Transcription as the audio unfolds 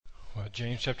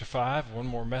James chapter 5, one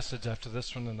more message after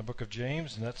this one in the book of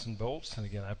James, nuts and bolts. And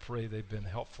again, I pray they've been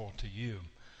helpful to you.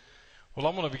 Well,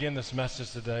 I'm going to begin this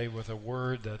message today with a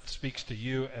word that speaks to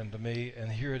you and to me,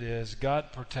 and here it is: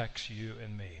 God protects you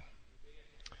and me.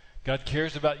 God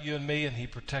cares about you and me, and He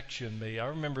protects you and me. I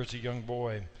remember as a young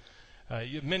boy,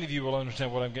 many of you will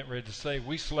understand what I'm getting ready to say.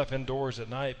 We slept indoors at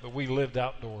night, but we lived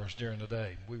outdoors during the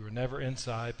day. We were never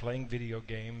inside playing video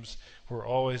games. We were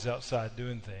always outside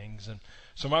doing things. And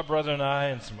so my brother and I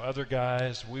and some other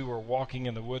guys, we were walking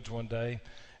in the woods one day,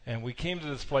 and we came to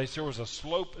this place. There was a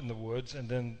slope in the woods, and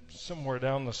then somewhere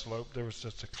down the slope there was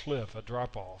just a cliff, a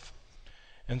drop-off.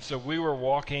 And so we were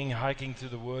walking, hiking through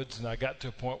the woods, and I got to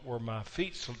a point where my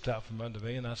feet slipped out from under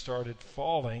me, and I started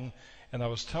falling, and I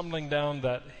was tumbling down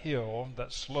that hill,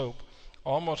 that slope,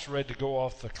 almost ready to go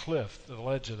off the cliff, the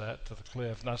ledge of that, to the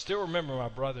cliff. And I still remember my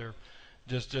brother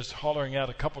just hollering out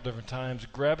a couple different times,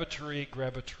 "Grab a tree,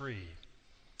 grab a tree."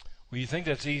 Well, you think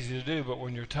that's easy to do, but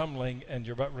when you're tumbling and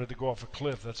you're about ready to go off a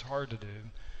cliff, that's hard to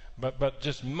do. But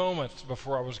just moments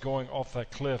before I was going off that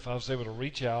cliff, I was able to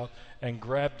reach out and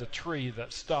grab the tree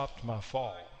that stopped my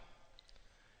fall.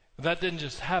 That didn't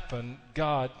just happen.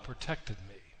 God protected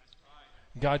me.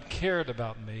 God cared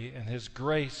about me, and His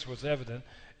grace was evident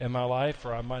in my life,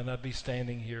 or I might not be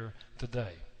standing here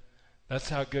today. That's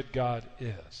how good God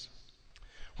is.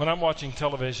 When I'm watching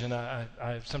television,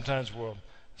 I sometimes will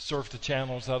surf the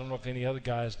channels. I don't know if any other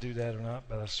guys do that or not,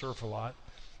 but I surf a lot.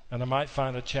 And I might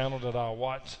find a channel that I'll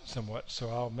watch somewhat, so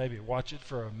I'll maybe watch it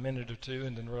for a minute or two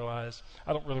and then realize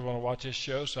I don't really want to watch this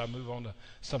show, so I move on to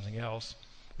something else.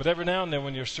 But every now and then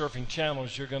when you're surfing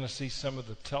channels, you're going to see some of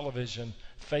the television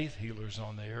faith healers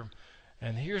on there.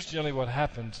 And here's generally what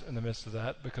happens in the midst of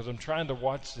that, because I'm trying to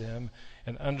watch them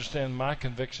and understand my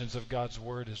convictions of God's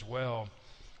Word as well.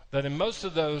 That in most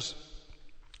of those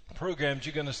programs,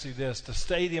 you're going to see this: the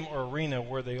stadium or arena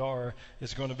where they are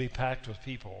is going to be packed with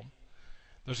people.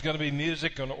 There's going to be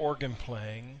music and organ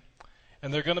playing,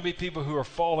 and there are going to be people who are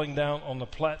falling down on the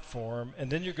platform,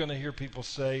 and then you're going to hear people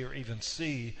say, or even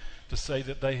see, to say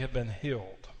that they have been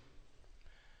healed.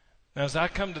 Now, as I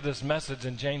come to this message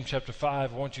in James chapter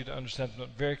 5, I want you to understand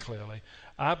very clearly,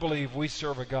 I believe we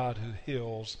serve a God who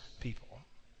heals people.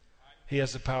 He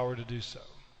has the power to do so.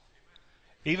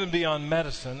 Even beyond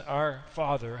medicine, our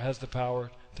Father has the power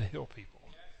to heal people.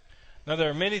 Now, there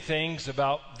are many things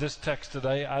about this text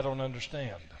today I don't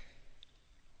understand.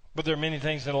 But there are many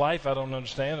things in life I don't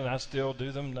understand, and I still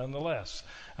do them nonetheless.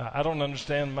 I don't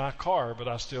understand my car, but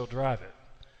I still drive it.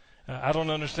 I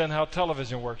don't understand how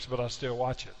television works, but I still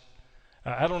watch it.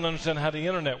 I don't understand how the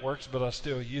internet works, but I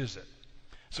still use it.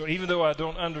 So even though I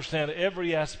don't understand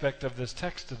every aspect of this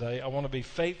text today, I want to be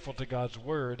faithful to God's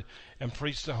Word and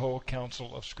preach the whole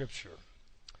counsel of Scripture.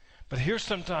 But here's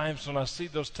sometimes when I see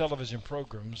those television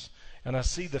programs and I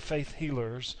see the faith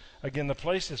healers, again, the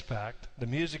place is packed, the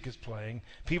music is playing,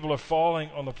 people are falling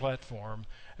on the platform,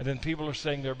 and then people are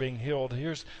saying they're being healed.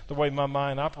 Here's the way my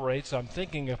mind operates. I'm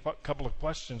thinking a couple of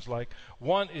questions like,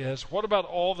 one is, what about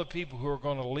all the people who are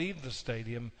going to leave the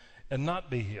stadium and not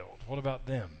be healed? What about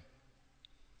them?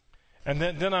 And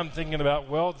then I'm thinking about,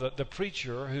 well, the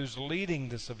preacher who's leading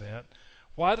this event,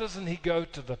 why doesn't he go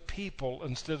to the people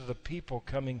instead of the people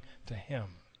coming to him?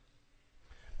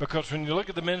 Because when you look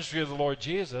at the ministry of the Lord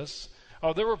Jesus,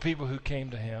 there were people who came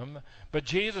to him, but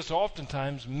Jesus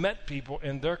oftentimes met people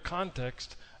in their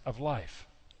context of life.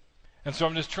 And so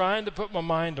I'm just trying to put my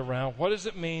mind around, what does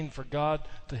it mean for God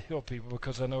to heal people?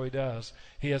 Because I know He does.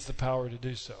 He has the power to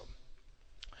do so.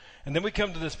 And then we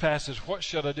come to this passage, what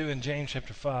should I do, in James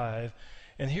chapter 5.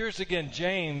 And here's again,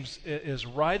 James is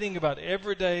writing about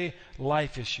everyday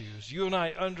life issues. You and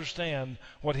I understand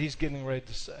what he's getting ready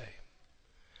to say.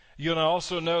 You and I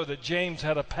also know that James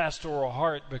had a pastoral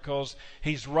heart because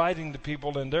he's writing to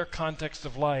people in their context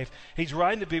of life. He's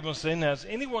writing to people and saying, now, is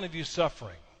any one of you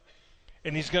suffering?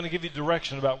 And he's going to give you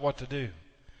direction about what to do.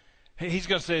 He's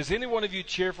going to say, is any one of you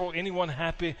cheerful, anyone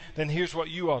happy? Then here's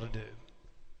what you ought to do.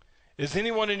 Is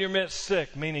anyone in your midst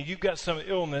sick, meaning you've got some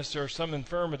illness or some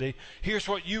infirmity? Here's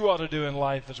what you ought to do in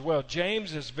life as well.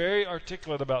 James is very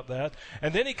articulate about that.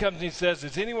 And then he comes and he says,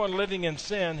 is anyone living in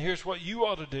sin? Here's what you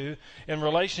ought to do in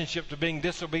relationship to being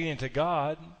disobedient to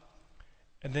God.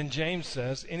 And then James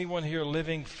says, anyone here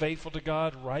living faithful to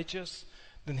God, righteous?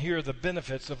 Then here are the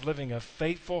benefits of living a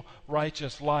faithful,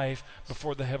 righteous life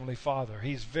before the Heavenly Father.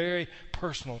 He's very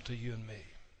personal to you and me.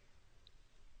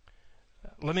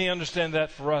 Let me understand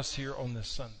that for us here on this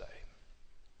Sunday.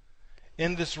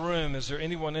 In this room, is there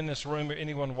anyone in this room or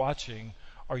anyone watching,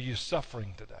 are you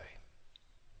suffering today?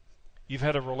 You've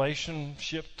had a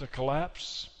relationship to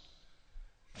collapse.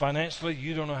 Financially,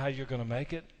 you don't know how you're going to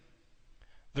make it.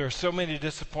 There are so many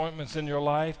disappointments in your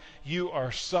life. You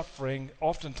are suffering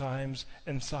oftentimes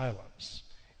in silence.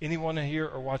 Anyone here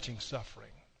are watching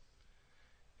suffering?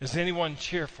 Is anyone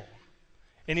cheerful?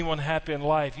 Anyone happy in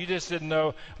life? You just didn't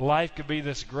know life could be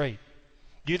this great.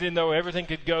 You didn't know everything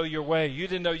could go your way. You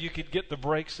didn't know you could get the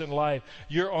breaks in life.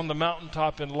 You're on the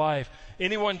mountaintop in life.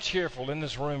 Anyone cheerful in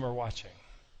this room or watching?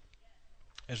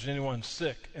 Is anyone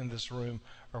sick in this room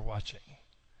or watching?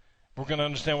 We're going to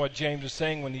understand what James is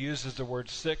saying when he uses the word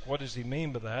sick. What does he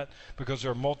mean by that? Because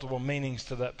there are multiple meanings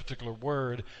to that particular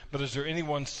word. But is there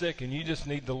anyone sick and you just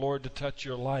need the Lord to touch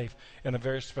your life in a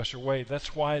very special way?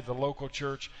 That's why the local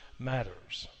church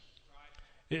matters.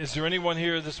 Is there anyone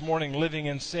here this morning living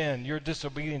in sin? You're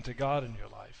disobedient to God in your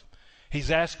life.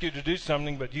 He's asked you to do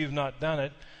something, but you've not done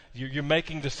it. You're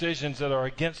making decisions that are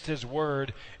against His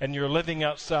Word, and you're living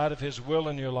outside of His will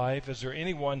in your life. Is there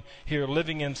anyone here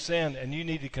living in sin, and you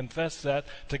need to confess that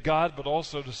to God, but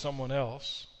also to someone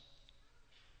else?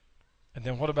 And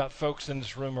then what about folks in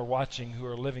this room or watching who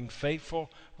are living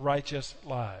faithful, righteous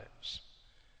lives?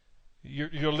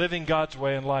 You're living God's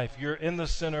way in life. You're in the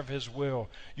center of His will.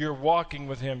 You're walking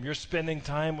with Him. You're spending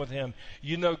time with Him.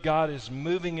 You know God is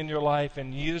moving in your life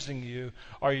and using you.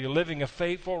 Are you living a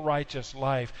faithful, righteous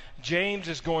life? James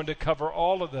is going to cover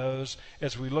all of those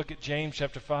as we look at James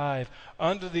chapter 5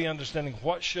 under the understanding,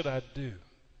 what should I do?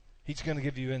 He's going to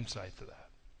give you insight to that.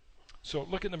 So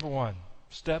look at number 1,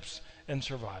 steps in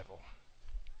survival.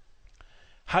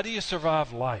 How do you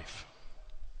survive life?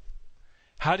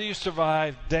 How do you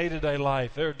survive day-to-day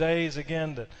life? There are days,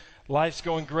 again, that life's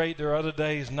going great. There are other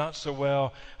days not so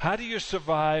well. How do you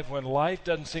survive when life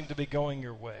doesn't seem to be going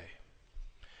your way?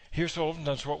 Here's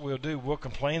oftentimes what we'll do. We'll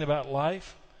complain about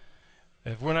life.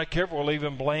 If we're not careful, we'll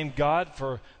even blame God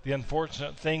for the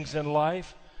unfortunate things in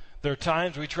life. There are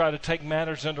times we try to take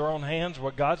matters into our own hands.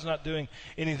 Well, God's not doing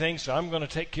anything, so I'm going to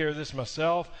take care of this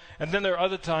myself. And then there are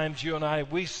other times you and I,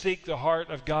 we seek the heart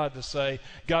of God to say,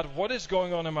 God, what is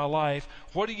going on in my life?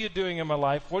 What are you doing in my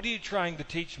life? What are you trying to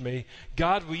teach me?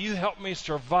 God, will you help me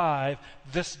survive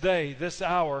this day, this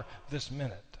hour, this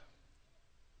minute?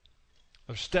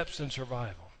 There's steps in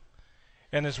survival.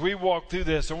 And as we walk through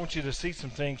this, I want you to see some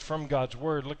things from God's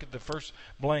Word. Look at the first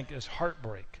blank as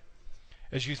heartbreak.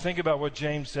 As you think about what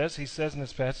James says, he says in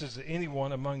this passage, is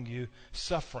anyone among you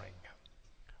suffering?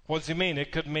 What does he mean?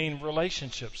 It could mean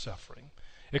relationship suffering.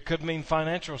 It could mean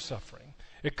financial suffering.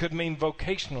 It could mean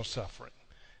vocational suffering,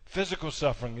 physical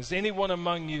suffering. Is anyone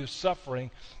among you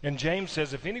suffering? And James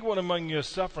says, if anyone among you is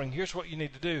suffering, here's what you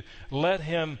need to do. Let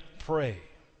him pray.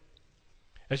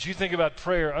 As you think about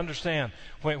prayer, understand,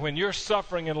 when you're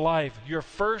suffering in life, your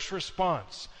first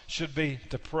response should be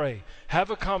to pray. Have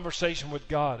a conversation with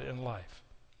God in life.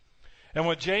 And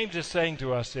what James is saying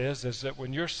to us is that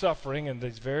when you're suffering, and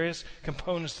these various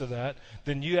components to that,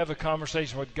 then you have a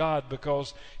conversation with God,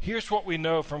 because here's what we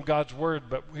know from God's Word,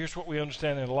 but here's what we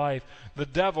understand in life. The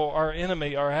devil, our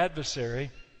enemy, our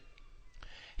adversary,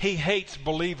 he hates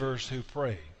believers who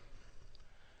pray.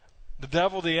 The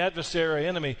devil, the adversary, our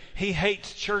enemy, he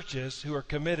hates churches who are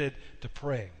committed to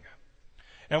praying.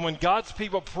 And when God's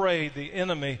people pray, the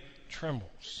enemy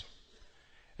trembles.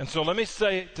 And so let me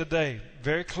say today,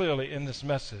 very clearly in this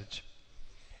message,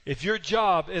 if your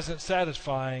job isn't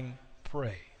satisfying,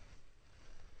 pray.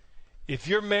 If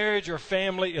your marriage or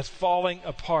family is falling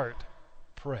apart,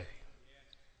 pray.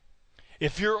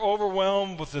 If you're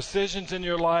overwhelmed with decisions in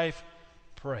your life,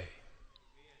 pray.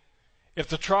 If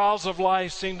the trials of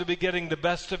life seem to be getting the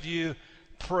best of you,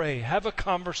 pray. Have a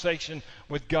conversation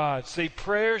with God. See,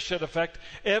 prayer should affect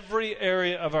every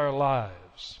area of our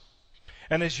lives.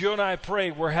 And as you and I pray,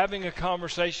 we're having a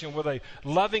conversation with a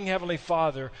loving Heavenly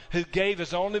Father who gave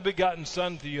His only begotten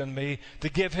Son for you and me to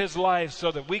give His life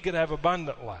so that we could have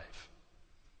abundant life.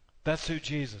 That's who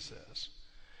Jesus is.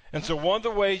 And so one of the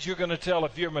ways you're going to tell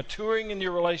if you're maturing in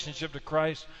your relationship to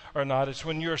Christ or not is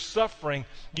when you're suffering,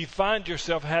 you find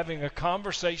yourself having a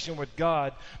conversation with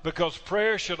God, because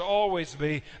prayer should always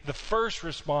be the first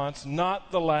response,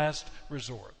 not the last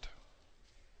resort.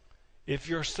 If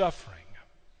you're suffering,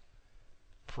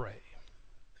 pray.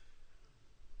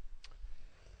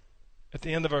 At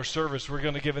the end of our service, we're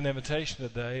going to give an invitation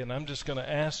today, and I'm just going to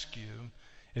ask you,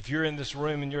 if you're in this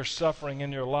room and you're suffering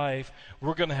in your life,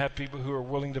 we're going to have people who are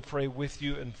willing to pray with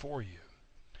you and for you.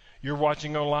 You're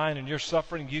watching online and you're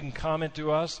suffering, you can comment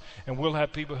to us, and we'll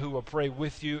have people who will pray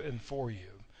with you and for you.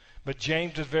 But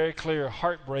James is very clear,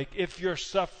 heartbreak. If you're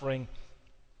suffering,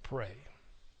 pray.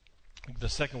 The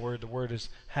second word, the word is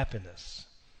happiness.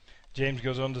 James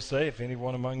goes on to say, if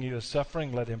anyone among you is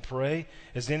suffering, let him pray.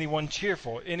 Is anyone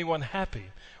cheerful? Anyone happy?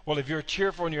 Well, if you're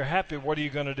cheerful and you're happy, what are you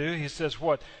going to do? He says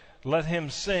what? Let him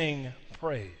sing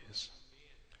praise.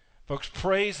 Folks,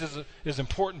 praise is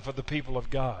important for the people of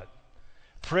God.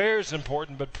 Prayer is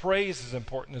important, but praise is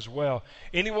important as well.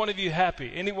 Any one of you happy,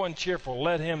 anyone cheerful,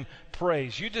 let him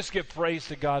praise. You just give praise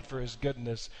to God for his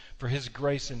goodness, for his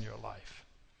grace in your life.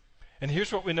 And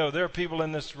here's what we know. There are people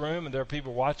in this room and there are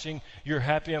people watching. You're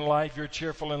happy in life. You're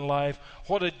cheerful in life.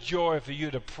 What a joy for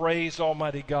you to praise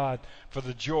Almighty God for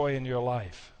the joy in your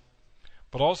life.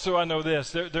 But also I know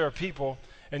this. There are people,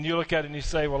 and you look at it and you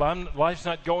say, well, life's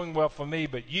not going well for me,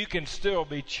 but you can still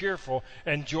be cheerful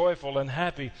and joyful and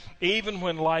happy even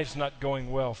when life's not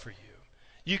going well for you.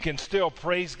 You can still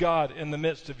praise God in the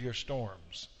midst of your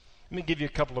storms. Let me give you a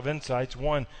couple of insights.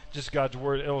 One, just God's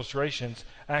Word illustrations.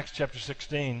 Acts chapter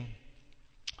 16.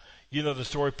 You know the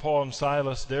story, Paul and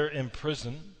Silas, they're in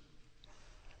prison.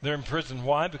 They're in prison.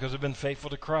 Why? Because they've been faithful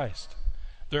to Christ.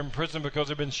 They're in prison because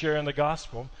they've been sharing the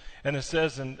gospel. And it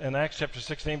says in Acts chapter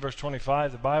 16, verse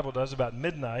 25, the Bible does, about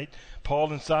midnight,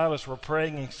 Paul and Silas were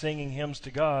praying and singing hymns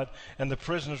to God, and the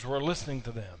prisoners were listening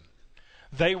to them.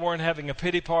 They weren't having a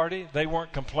pity party. They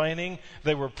weren't complaining.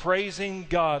 They were praising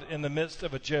God in the midst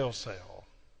of a jail cell.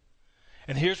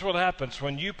 And here's what happens.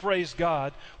 When you praise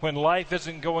God, when life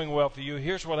isn't going well for you,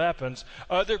 here's what happens.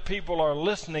 Other people are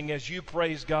listening as you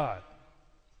praise God.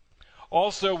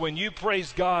 Also, when you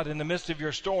praise God in the midst of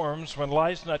your storms, when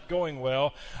life's not going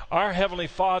well, our Heavenly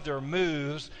Father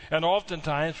moves. And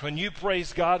oftentimes, when you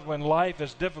praise God when life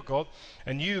is difficult,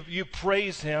 and you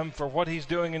praise Him for what He's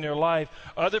doing in your life,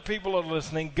 other people are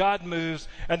listening, God moves,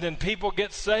 and then people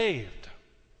get saved.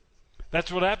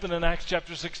 That's what happened in Acts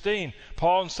chapter 16.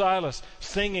 Paul and Silas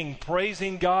singing,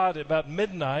 praising God about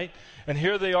midnight, and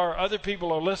here they are, other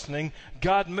people are listening,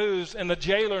 God moves, and the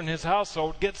jailer and his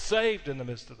household get saved in the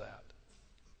midst of that.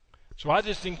 So I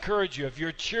just encourage you, if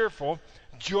you're cheerful,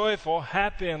 joyful,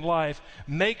 happy in life,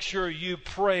 make sure you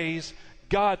praise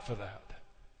God for that.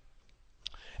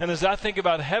 And as I think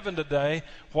about heaven today,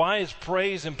 why is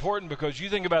praise important? Because you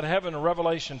think about heaven in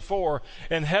Revelation 4,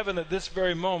 in heaven at this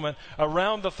very moment,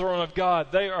 around the throne of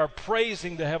God, they are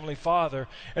praising the Heavenly Father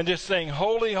and just saying,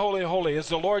 holy, holy, holy is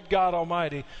the Lord God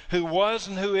Almighty, who was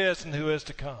and who is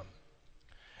to come.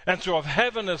 And so if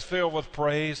heaven is filled with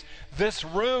praise, this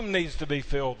room needs to be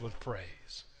filled with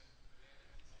praise.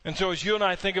 And so as you and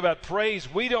I think about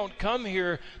praise, we don't come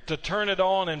here to turn it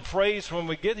on and praise when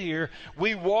we get here.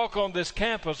 We walk on this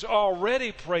campus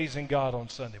already praising God on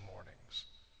Sunday mornings.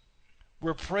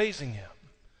 We're praising Him.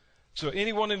 So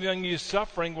anyone among you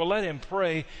suffering, well, let him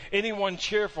pray. Anyone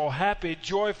cheerful, happy,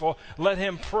 joyful, let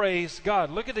him praise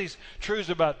God. Look at these truths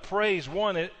about praise.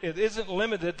 One, it isn't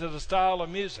limited to the style of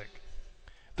music.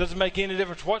 Doesn't make any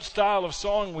difference what style of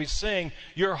song we sing.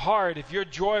 Your heart, if you're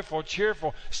joyful,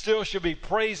 cheerful, still should be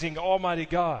praising Almighty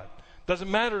God. Doesn't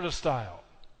matter the style.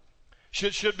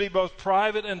 Should be both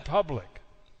private and public.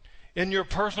 In your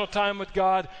personal time with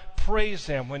God, praise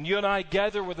Him. When you and I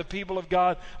gather with the people of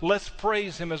God, let's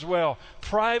praise Him as well.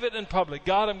 Private and public.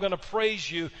 God, I'm going to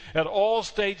praise You at all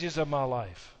stages of my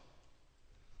life.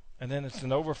 And then it's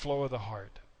an overflow of the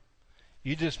heart.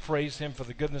 You just praise Him for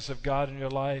the goodness of God in your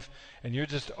life, and you're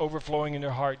just overflowing in your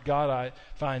heart. God, I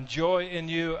find joy in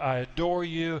You. I adore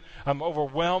You. I'm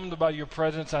overwhelmed by Your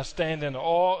presence. I stand in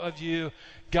awe of You.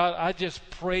 God, I just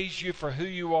praise You for who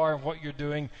You are and what You're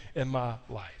doing in my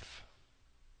life.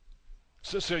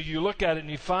 So you look at it and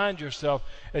you find yourself,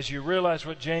 as you realize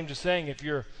what James is saying, if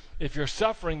you're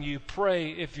suffering, you pray.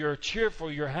 If you're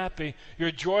cheerful, you're happy, you're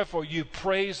joyful, you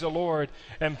praise the Lord.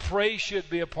 And praise should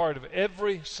be a part of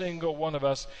every single one of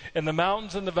us. In the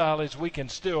mountains and the valleys, we can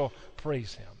still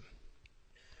praise Him.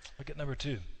 Look at number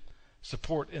 2,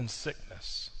 support in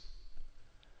sickness.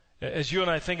 As you and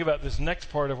I think about this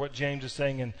next part of what James is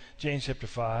saying in James chapter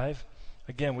 5,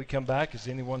 again, we come back. Is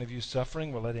any one of you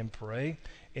suffering? Well, let him pray.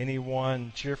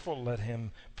 Anyone cheerful? Let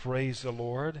him praise the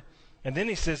Lord. And then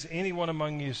he says, anyone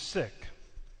among you sick.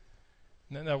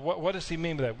 Now what does he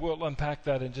mean by that? We'll unpack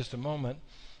that in just a moment.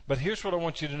 But here's what I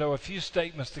want you to know. A few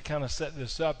statements to kind of set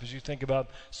this up as you think about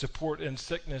support in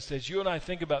sickness. As you and I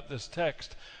think about this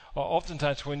text,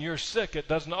 oftentimes when you're sick, it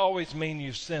doesn't always mean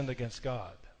you've sinned against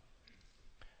God.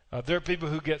 There are people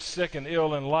who get sick and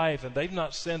ill in life, and they've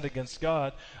not sinned against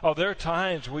God. There are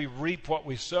times we reap what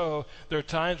we sow. There are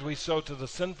times we sow to the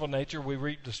sinful nature, we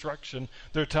reap destruction.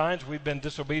 There are times we've been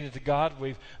disobedient to God,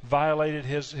 we've violated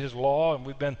His law, and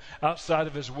we've been outside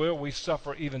of His will. We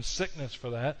suffer even sickness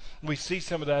for that. We see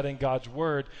some of that in God's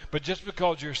Word. But just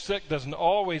because you're sick doesn't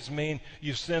always mean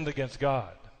you've sinned against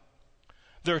God.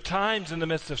 There are times in the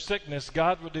midst of sickness,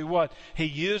 God will do what? He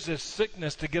uses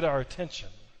sickness to get our attention.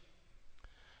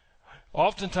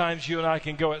 Oftentimes, you and I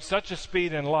can go at such a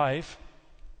speed in life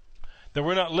That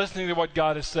we're not listening to what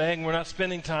God is saying. We're not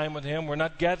spending time with Him. We're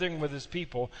not gathering with His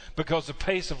people because the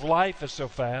pace of life is so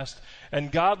fast.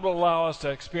 And God will allow us to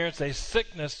experience a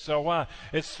sickness. So why?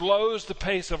 It slows the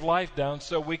pace of life down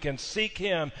so we can seek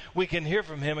Him, we can hear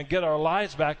from Him, and get our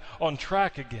lives back on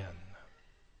track again.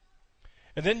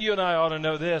 And then you and I ought to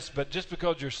know this, but just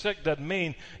because you're sick doesn't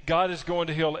mean God is going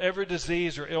to heal every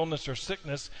disease or illness or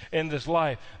sickness in this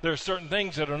life. There are certain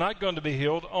things that are not going to be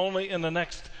healed only in the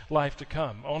next life to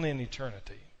come, only in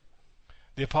eternity.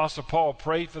 The Apostle Paul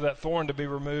prayed for that thorn to be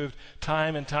removed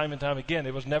time and time and time again.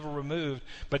 It was never removed,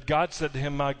 but God said to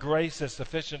him, my grace is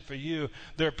sufficient for you.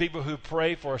 There are people who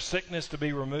pray for a sickness to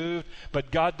be removed,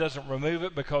 but God doesn't remove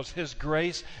it because His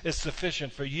grace is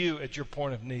sufficient for you at your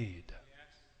point of need.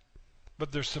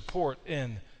 But there's support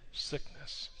in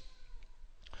sickness.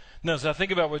 Now, as I think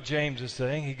about what James is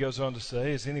saying, he goes on to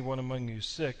say, is anyone among you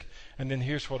sick? And then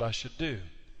here's what I should do.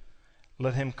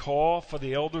 Let him call for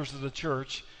the elders of the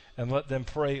church and let them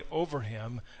pray over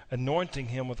him, anointing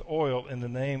him with oil in the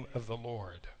name of the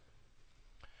Lord.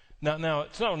 Now,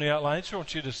 it's not on the outline. I just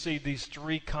want you to see these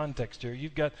three contexts here.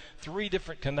 You've got three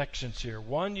different connections here.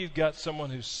 One, you've got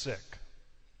someone who's sick.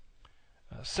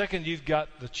 Second, you've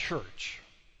got the church,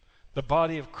 the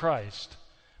body of Christ,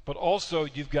 but also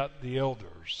you've got the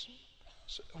elders.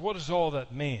 So what does all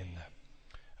that mean?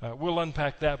 We'll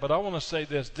unpack that, but I want to say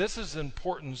this. This is the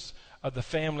importance of the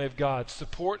family of God.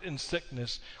 Support in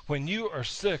sickness. When you are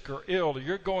sick or ill, or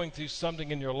you're going through something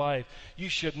in your life, you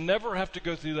should never have to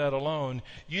go through that alone.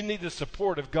 You need the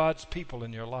support of God's people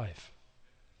in your life.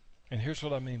 And here's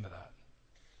what I mean by that.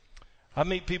 I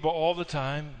meet people all the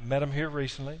time, met them here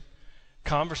recently.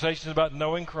 Conversations about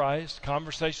knowing Christ,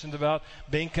 conversations about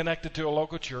being connected to a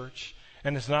local church.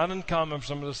 And it's not uncommon for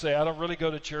someone to say, I don't really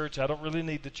go to church, I don't really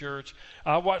need the church.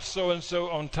 I watch so-and-so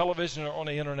on television or on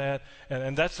the internet,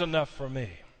 and that's enough for me.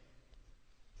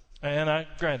 And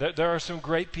granted, there are some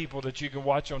great people that you can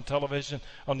watch on television,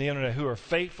 on the internet, who are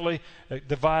faithfully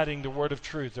dividing the word of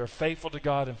truth. They're faithful to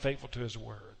God and faithful to His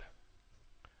word.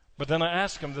 But then I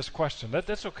ask them this question.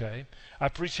 That's okay. I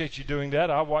appreciate you doing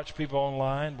that. I watch people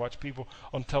online, watch people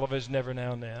on television every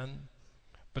now and then.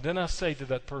 But then I say to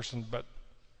that person, but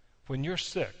when you're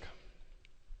sick,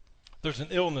 there's an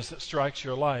illness that strikes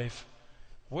your life,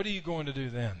 what are you going to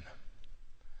do then?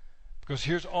 Because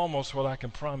here's almost what I can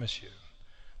promise you.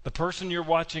 The person you're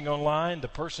watching online, the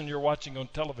person you're watching on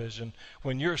television,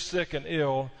 when you're sick and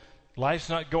ill, life's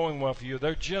not going well for you,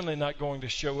 they're generally not going to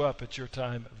show up at your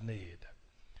time of need.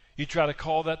 You try to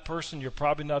call that person, you're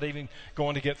probably not even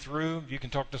going to get through. You can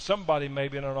talk to somebody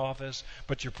maybe in an office,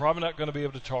 but you're probably not going to be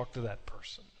able to talk to that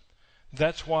person.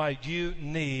 That's why you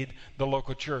need the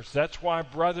local church. That's why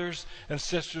brothers and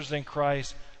sisters in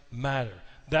Christ matter.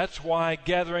 That's why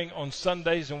gathering on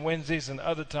Sundays and Wednesdays and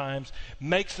other times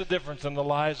makes a difference in the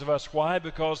lives of us. Why?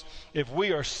 Because if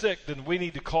we are sick, then we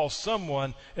need to call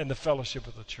someone in the fellowship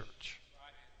of the church.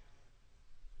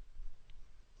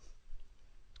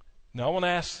 Now, I want to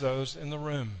ask those in the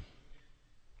room.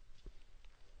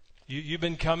 You've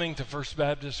been coming to First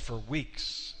Baptist for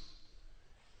weeks.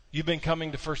 You've been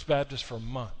coming to First Baptist for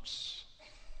months.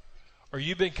 Or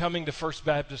you've been coming to First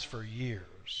Baptist for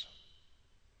years.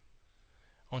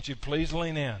 I want you to please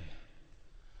lean in.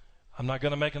 I'm not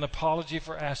going to make an apology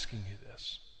for asking you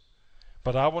this.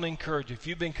 But I want to encourage you, if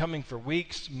you've been coming for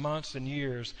weeks, months, and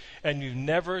years, and you've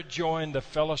never joined the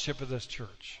fellowship of this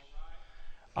church,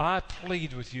 I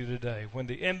plead with you today, when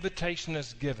the invitation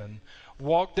is given,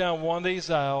 walk down one of these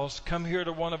aisles, come here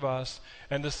to one of us,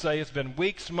 and to say it's been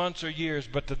weeks, months, or years,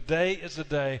 but today is the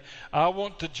day I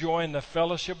want to join the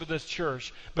fellowship of this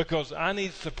church because I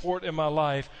need support in my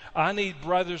life. I need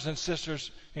brothers and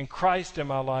sisters in Christ in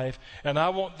my life, and I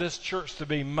want this church to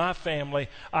be my family.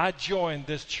 I join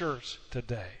this church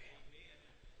today.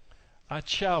 I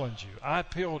challenge you. I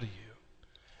appeal to you.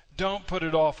 Don't put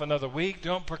it off another week.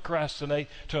 Don't procrastinate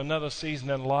to another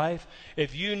season in life.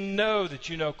 If you know that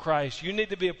you know Christ, you need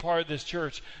to be a part of this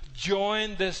church.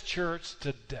 Join this church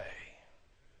today.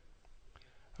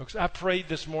 Folks, I prayed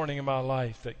this morning in my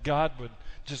life that God would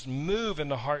just move in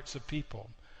the hearts of people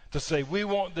to say, we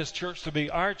want this church to be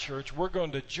our church. We're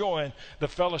going to join the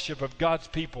fellowship of God's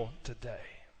people today.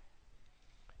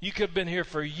 You could have been here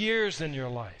for years in your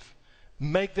life.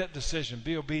 Make that decision.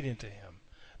 Be obedient to Him.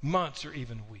 Months or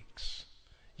even weeks.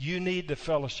 You need the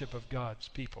fellowship of God's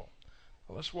people.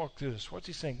 Well, let's walk through this. What's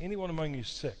he saying? Anyone among you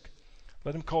sick,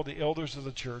 let him call the elders of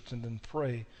the church and then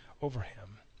pray over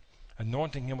him,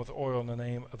 anointing him with oil in the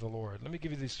name of the Lord. Let me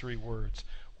give you these three words.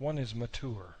 One is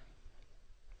mature.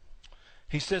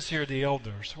 He says here the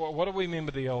elders. What do we mean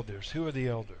by the elders? Who are the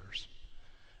elders?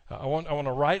 I want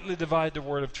to rightly divide the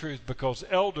word of truth, because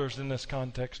elders in this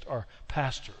context are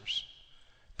pastors.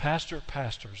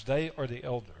 Pastors. They are the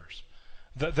elders.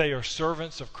 They are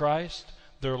servants of Christ.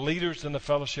 They're leaders in the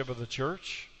fellowship of the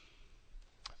church.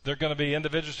 They're going to be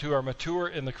individuals who are mature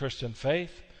in the Christian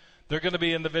faith. They're going to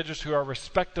be individuals who are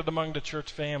respected among the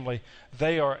church family.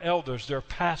 They are elders. They're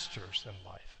pastors in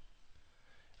life.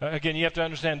 Again, you have to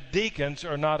understand, deacons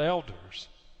are not elders.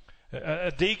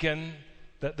 A deacon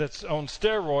that's on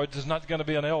steroids is not going to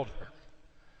be an elder.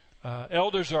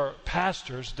 Elders are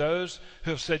pastors, those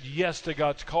who have said yes to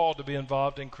God's call to be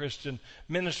involved in Christian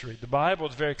ministry. The Bible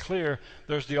is very clear.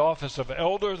 There's the office of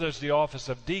elder, there's the office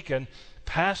of deacon,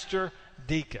 pastor,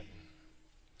 deacon.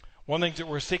 One thing that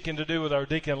we're seeking to do with our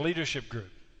deacon leadership group,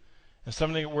 and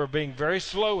something that we're being very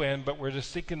slow in, but we're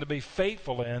just seeking to be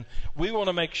faithful in, we want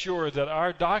to make sure that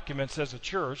our documents as a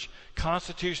church,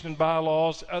 constitution and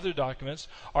bylaws, other documents,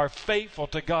 are faithful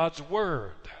to God's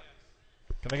word.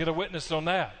 Can I get a witness on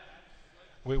that?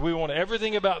 We want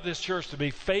everything about this church to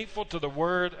be faithful to the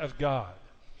word of God.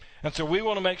 And so we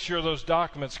want to make sure those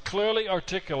documents clearly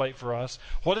articulate for us,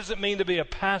 what does it mean to be a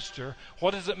pastor?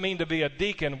 What does it mean to be a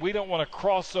deacon? We don't want to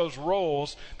cross those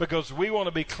roles, because we want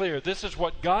to be clear. This is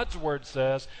what God's word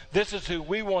says. This is who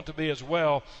we want to be as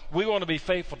well. We want to be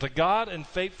faithful to God and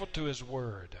faithful to his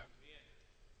word.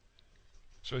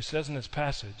 So he says in this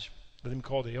passage, let him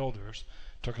call the elders,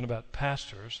 talking about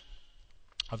pastors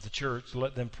of the church,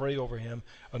 let them pray over him,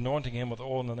 anointing him with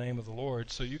oil in the name of the Lord.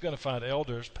 So you're going to find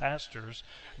elders, pastors,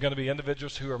 are going to be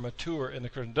individuals who are mature in the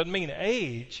Christian. Doesn't mean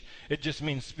age, it just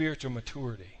means spiritual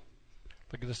maturity.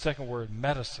 Look at the second word,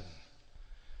 medicine.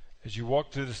 As you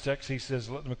walk through this text, he says,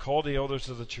 let them call the elders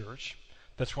of the church.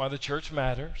 That's why the church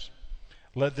matters.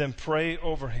 Let them pray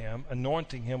over him,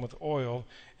 anointing him with oil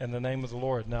in the name of the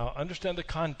Lord. Now, understand the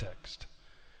context.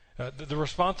 The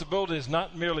responsibility is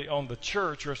not merely on the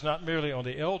church, or it's not merely on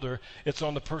the elder, it's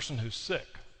on the person who's sick.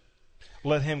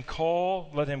 Let him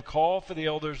call for the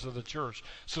elders of the church.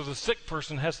 So the sick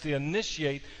person has to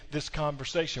initiate this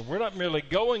conversation. We're not merely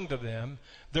going to them,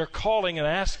 they're calling and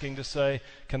asking to say,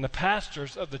 can the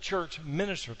pastors of the church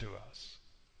minister to us?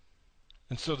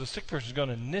 And so the sick person is going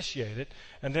to initiate it.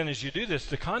 And then as you do this,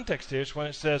 the context here is when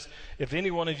it says, if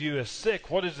any one of you is sick,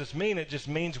 what does this mean? It just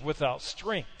means without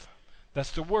strength.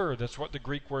 That's the word. That's what the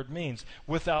Greek word means,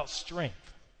 without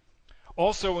strength.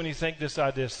 Also, when you think this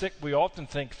idea of sick, we often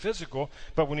think physical,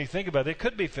 but when you think about it, it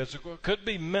could be physical, it could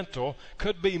be mental,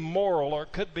 could be moral, or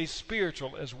it could be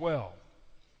spiritual as well.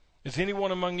 Is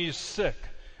anyone among you sick?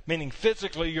 Meaning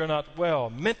physically you're not well,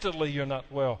 mentally you're not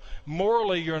well,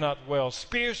 morally you're not well,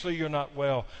 spiritually you're not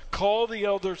well. Call the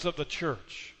elders of the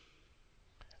church.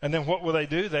 And then what will they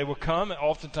do? They will come.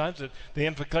 Oftentimes the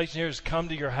implication here is come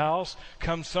to your house,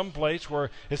 come someplace where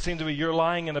it seems to be you're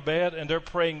lying in a bed and they're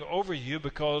praying over you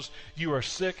because you are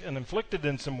sick and afflicted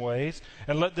in some ways.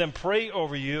 And let them pray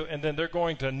over you, and then they're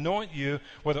going to anoint you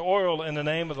with oil in the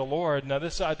name of the Lord. Now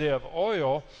this idea of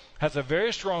oil has a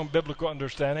very strong biblical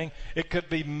understanding. It could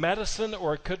be medicine,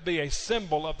 or it could be a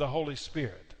symbol of the Holy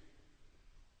Spirit.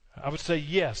 I would say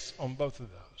yes on both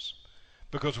of those.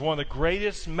 Because one of the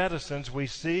greatest medicines we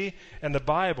see in the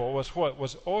Bible was what?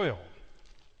 Was oil.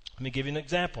 Let me give you an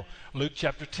example. Luke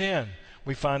chapter 10,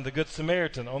 we find the Good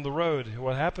Samaritan on the road.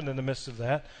 What happened in the midst of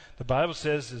that? The Bible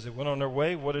says as they went on their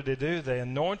way, what did they do? They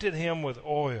anointed him with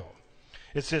oil.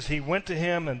 It says he went to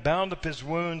him and bound up his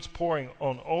wounds, pouring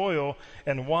on oil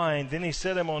and wine. Then he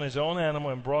set him on his own animal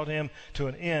and brought him to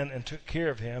an inn and took care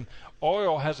of him.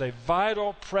 Oil has a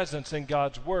vital presence in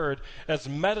God's word as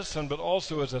medicine, but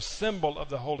also as a symbol of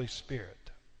the Holy Spirit.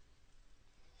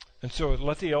 And so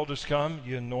let the elders come,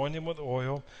 you anoint him with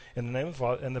oil in the name of the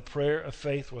Father, and the prayer of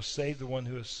faith will save the one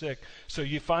who is sick. So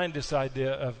you find this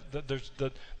idea of there's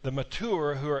the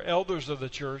mature who are elders of the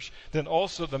church, then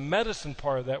also the medicine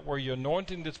part of that where you're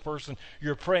anointing this person,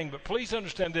 you're praying. But please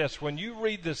understand this, when you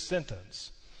read this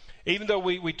sentence, even though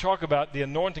we talk about the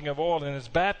anointing of oil, and as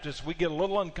Baptists we get a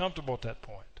little uncomfortable at that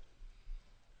point.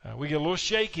 We get a little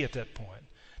shaky at that point.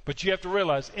 But you have to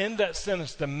realize in that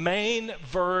sentence, the main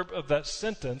verb of that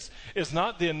sentence is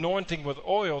not the anointing with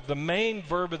oil. The main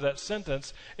verb of that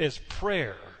sentence is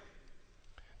prayer.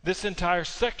 This entire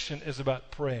section is about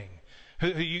praying.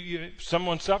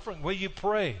 Someone suffering, well, you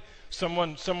pray.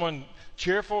 Someone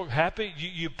cheerful, happy,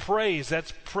 you praise.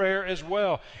 That's prayer as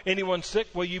well. Anyone sick,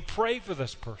 well, you pray for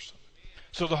this person.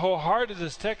 So the whole heart of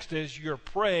this text is you're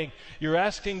praying, you're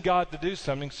asking God to do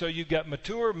something. So you've got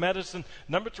mature medicine.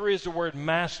 Number 3 is the word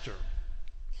master.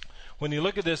 When you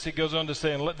look at this, he goes on to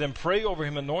say, and let them pray over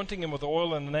him, anointing him with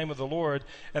oil in the name of the Lord,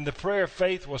 and the prayer of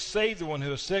faith will save the one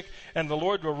who is sick, and the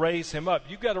Lord will raise him up.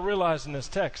 You've got to realize in this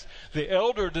text, the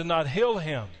elder did not heal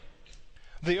him.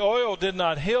 The oil did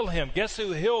not heal him. Guess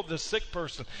who healed this sick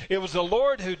person? It was the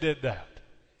Lord who did that.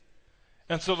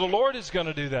 And so the Lord is going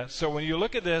to do that. So when you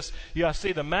look at this, you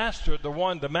see the master,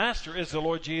 the master is the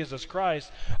Lord Jesus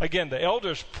Christ. Again, the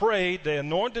elders prayed, they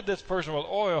anointed this person with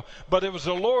oil, but it was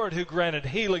the Lord who granted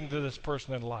healing to this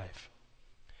person in life.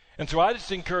 And so I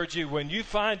just encourage you, when you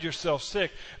find yourself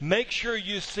sick, make sure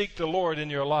you seek the Lord in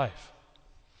your life.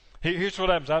 Here's what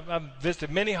happens. I've visited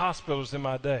many hospitals in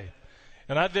my day.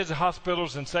 And I visit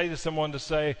hospitals and say to someone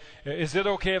is it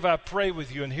okay if I pray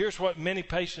with you? And here's what many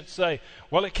patients say.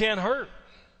 Well, it can't hurt.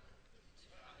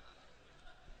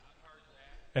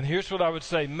 And here's what I would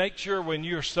say. Make sure when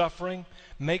you're suffering,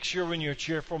 make sure when you're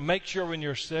cheerful, make sure when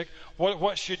you're sick,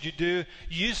 what should you do?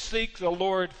 You seek the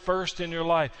Lord first in your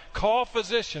life. Call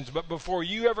physicians, but before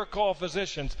you ever call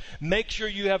physicians, make sure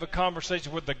you have a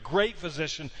conversation with the great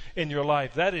physician in your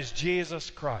life. That is Jesus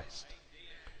Christ.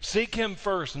 Seek him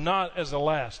first, not as a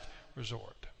last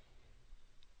resort.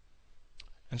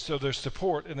 And so there's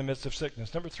support in the midst of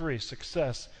sickness. Number 3,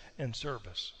 success in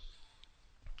service.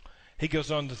 He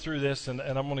goes on through this, and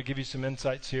I'm going to give you some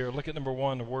insights here. Look at number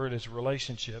 1, the word is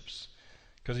relationships.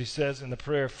 Because he says in the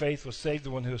prayer, faith will save the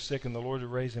one who is sick, and the Lord will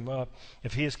raise him up.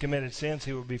 If he has committed sins,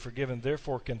 he will be forgiven.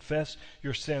 Therefore, confess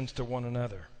your sins to one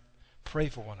another. Pray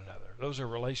for one another. Those are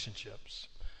relationships.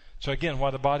 So again, why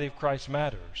the body of Christ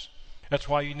matters. That's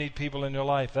why you need people in your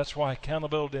life. That's why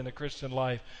accountability in a Christian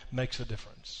life makes a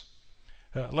difference.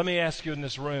 Let me ask you in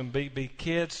this room, be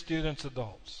kids, students,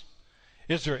 adults.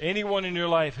 Is there anyone in your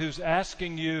life who's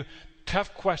asking you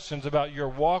tough questions about your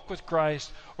walk with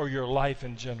Christ or your life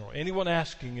in general? Anyone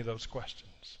asking you those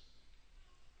questions?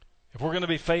 If we're going to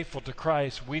be faithful to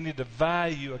Christ, we need to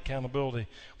value accountability.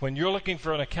 When you're looking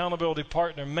for an accountability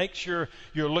partner, make sure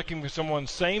you're looking for someone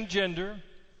same gender.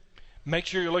 Make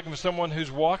sure you're looking for someone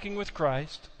who's walking with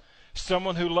Christ,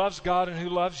 someone who loves God and who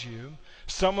loves you,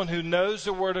 someone who knows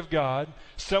the Word of God,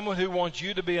 someone who wants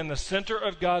you to be in the center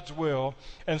of God's will,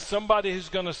 and somebody who's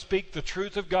going to speak the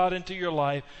truth of God into your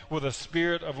life with a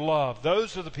spirit of love.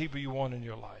 Those are the people you want in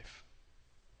your life.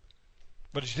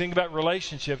 But as you think about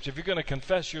relationships, if you're going to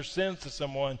confess your sins to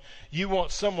someone, you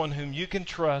want someone whom you can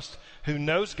trust, who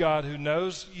knows God, who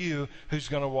knows you, who's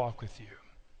going to walk with you.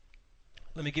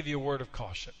 Let me give you a word of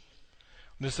caution.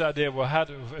 This idea,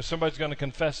 if somebody's going to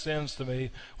confess sins to me,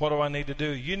 what do I need to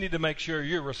do? You need to make sure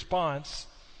your response,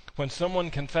 when someone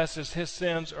confesses his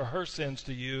sins or her sins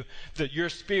to you, that your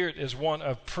spirit is one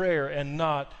of prayer and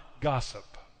not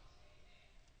gossip.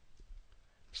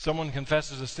 Someone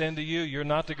confesses a sin to you, you're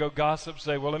not to go gossip,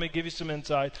 say, well, let me give you some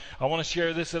insight. I want to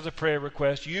share this as a prayer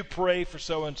request. You pray for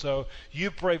so-and-so. You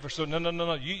pray for so.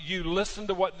 No. You listen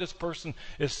to what this person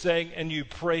is saying and you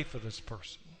pray for this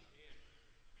person.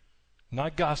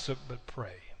 Not gossip, but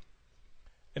pray.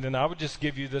 And then I would just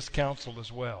give you this counsel as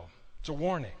well. It's a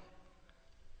warning.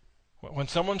 When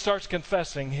someone starts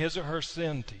confessing his or her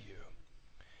sin to you,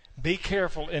 be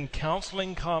careful in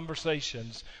counseling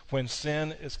conversations when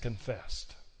sin is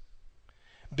confessed.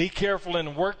 Be careful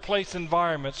in workplace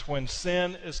environments when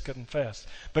sin is confessed,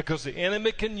 because the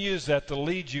enemy can use that to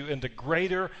lead you into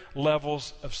greater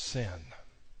levels of sin.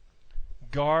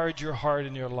 Guard your heart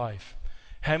and your life.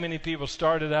 How many people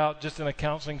started out just in a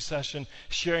counseling session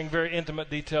sharing very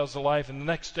intimate details of life, and the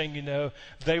next thing you know,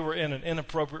 they were in an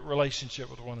inappropriate relationship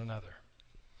with one another?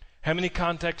 How many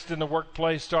contexts in the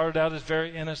workplace started out as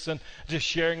very innocent, just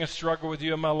sharing a struggle with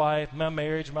you in my life, my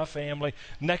marriage, my family.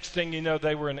 Next thing you know,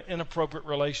 they were in an inappropriate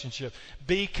relationship.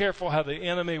 Be careful how the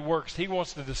enemy works. He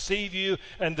wants to deceive you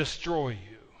and destroy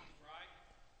you.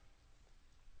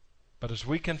 But as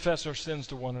we confess our sins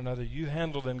to one another, you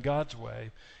handle them God's way.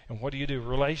 And what do?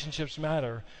 Relationships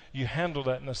matter. You handle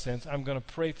that in a sense. I'm going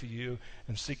to pray for you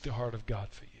and seek the heart of God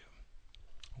for you.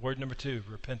 Word number 2,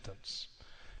 repentance.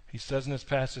 He says in this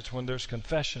passage, when there's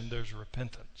confession, there's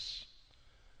repentance.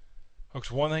 Folks,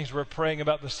 one of the things we're praying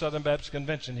about the Southern Baptist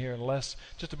Convention here in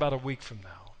just about a week from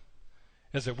now,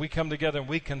 is that we come together and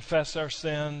we confess our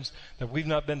sins, that we've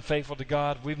not been faithful to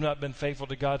God, we've not been faithful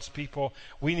to God's people.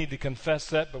 We need to confess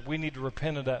that, but we need to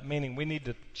repent of that, meaning we need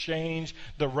to change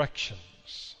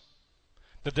directions.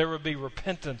 That there would be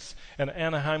repentance in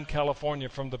Anaheim, California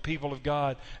from the people of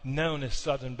God known as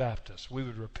Southern Baptists. We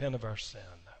would repent of our sin.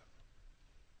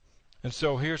 And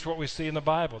so here's what we see in the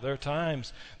Bible. There are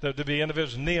times that there be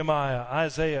individuals, Nehemiah,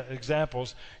 Isaiah,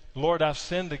 examples. Lord, I've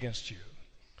sinned against you.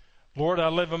 Lord, I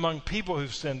live among people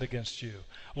who've sinned against you.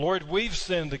 Lord, we've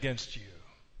sinned against you.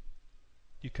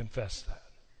 You confess that.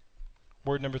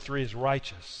 Word number 3 is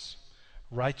righteous.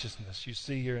 Righteousness. You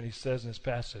see here, and he says in this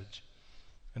passage,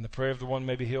 And the prayer of the one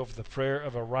may be healed, for the prayer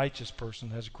of a righteous person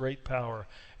has great power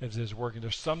as it is working.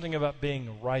 There's something about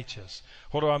being righteous.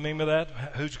 What do I mean by that?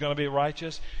 Who's going to be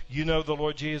righteous? You know the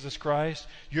Lord Jesus Christ.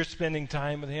 You're spending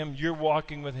time with Him. You're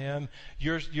walking with Him.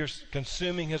 You're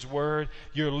consuming His Word.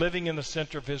 You're living in the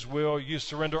center of His will. You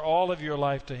surrender all of your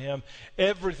life to Him.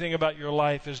 Everything about your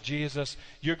life is Jesus.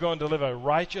 You're going to live a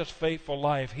righteous, faithful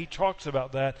life. He talks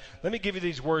about that. Let me give you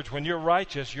these words. When you're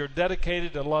righteous, you're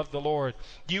dedicated to love the Lord.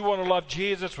 You want to love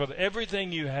Jesus with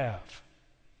everything you have.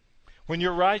 When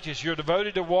you're righteous, you're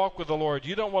devoted to walk with the Lord.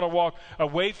 You don't want to walk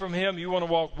away from Him. You want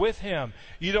to walk with Him.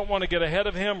 You don't want to get ahead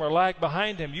of Him or lag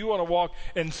behind Him. You want to walk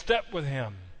in step with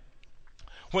Him.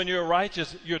 When you're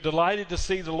righteous, you're delighted to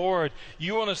see the Lord.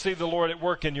 You want to see the Lord at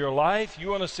work in your life. You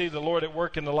want to see the Lord at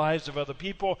work in the lives of other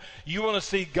people. You want to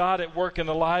see God at work in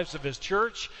the lives of His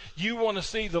church. You want to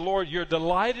see the Lord. You're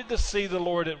delighted to see the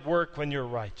Lord at work when you're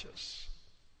righteous.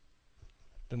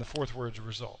 Then the fourth word is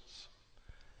results.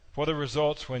 What are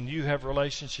results when you have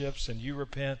relationships and you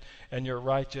repent and you're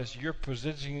righteous? You're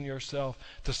positioning yourself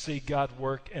to see God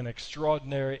work in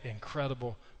extraordinary,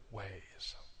 incredible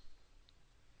ways.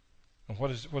 And what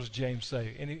does James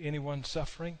say? Anyone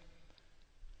suffering?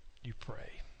 You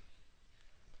pray.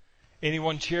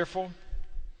 Anyone cheerful?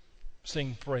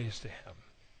 Sing praise to Him.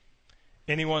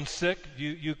 Anyone sick?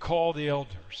 You call the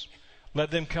elders.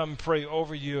 Let them come pray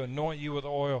over you, anoint you with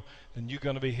oil, then you're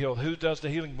going to be healed. Who does the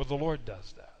healing? Well, the Lord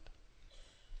does that.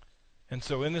 And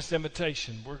so in this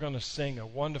invitation, we're going to sing a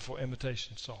wonderful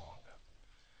invitation song.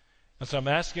 And so I'm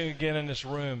asking again in this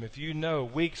room, if you know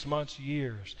weeks, months,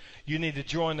 years, you need to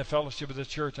join the fellowship of the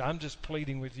church, I'm just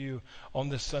pleading with you on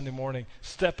this Sunday morning,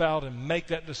 step out and make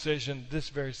that decision this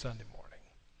very Sunday morning.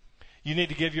 You need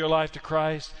to give your life to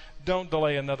Christ. Don't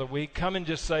delay another week. Come and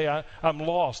just say, I'm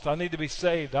lost. I need to be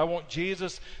saved. I want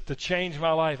Jesus to change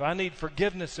my life. I need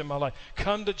forgiveness in my life.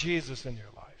 Come to Jesus in your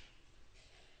life.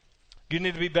 You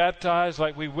need to be baptized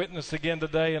like we witnessed again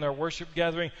today in our worship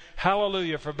gathering.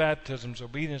 Hallelujah for baptisms,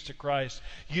 obedience to Christ.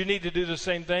 You need to do the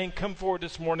same thing. Come forward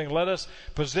this morning. Let us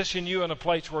position you in a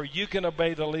place where you can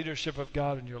obey the leadership of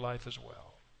God in your life as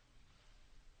well.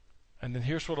 And then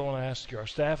here's what I want to ask you. Our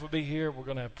staff will be here. We're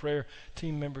going to have prayer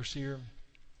team members here.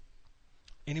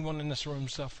 Anyone in this room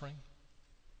suffering?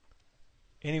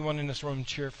 Anyone in this room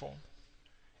cheerful?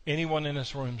 Anyone in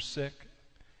this room sick?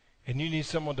 And you need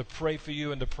someone to pray for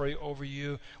you and to pray over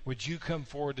you, would you come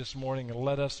forward this morning and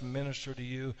let us minister to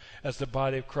you as the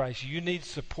body of Christ? You need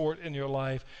support in your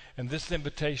life, and this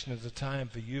invitation is a time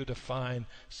for you to find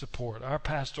support. Our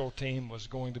pastoral team was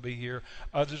going to be here.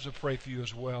 Others will pray for you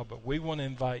as well, but we want to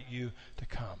invite you to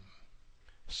come.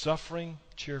 Suffering,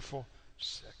 cheerful,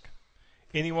 sick.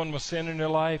 Anyone with sin in their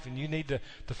life and you need to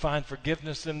find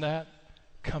forgiveness in that,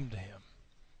 come to Him,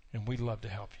 and we'd love to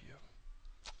help you.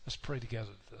 Let's pray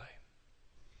together today.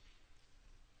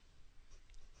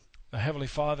 Now, Heavenly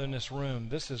Father, in this room,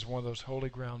 this is one of those holy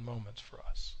ground moments for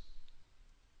us.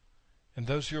 And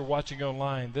those who are watching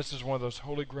online, this is one of those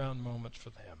holy ground moments for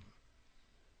them.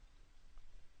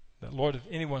 That, Lord, if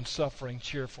anyone's suffering,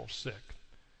 cheerful, sick,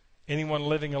 anyone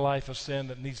living a life of sin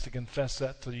that needs to confess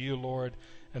that to you, Lord,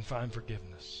 and find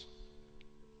forgiveness.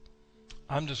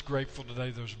 I'm just grateful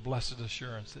today there's blessed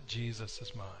assurance that Jesus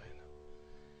is mine.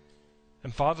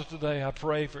 And Father, today I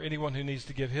pray for anyone who needs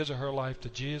to give his or her life to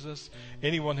Jesus,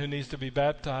 anyone who needs to be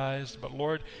baptized, but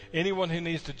Lord, anyone who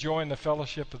needs to join the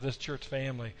fellowship of this church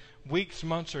family, weeks,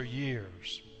 months, or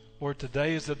years, Lord,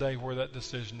 today is the day where that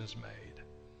decision is made.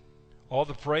 All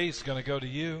the praise is going to go to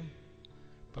you,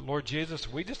 but Lord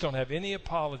Jesus, we just don't have any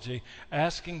apology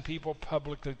asking people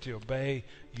publicly to obey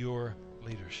your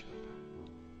leadership.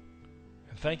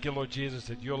 And thank you, Lord Jesus,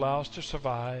 that you allow us to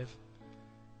survive.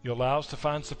 You allow us to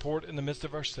find support in the midst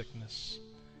of our sickness.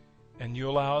 And you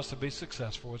allow us to be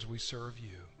successful as we serve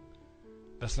you.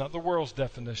 That's not the world's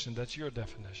definition. That's your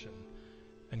definition.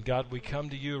 And God, we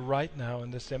come to you right now in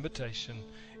this invitation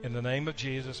in the name of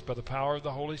Jesus by the power of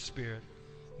the Holy Spirit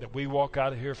that we walk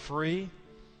out of here free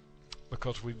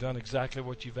because we've done exactly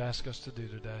what you've asked us to do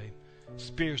today.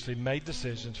 Spiritually made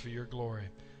decisions for your glory.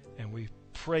 And we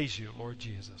praise you, Lord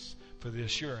Jesus, for the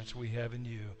assurance we have in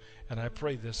you. And I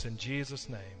pray this in Jesus'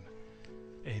 name.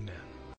 Amen.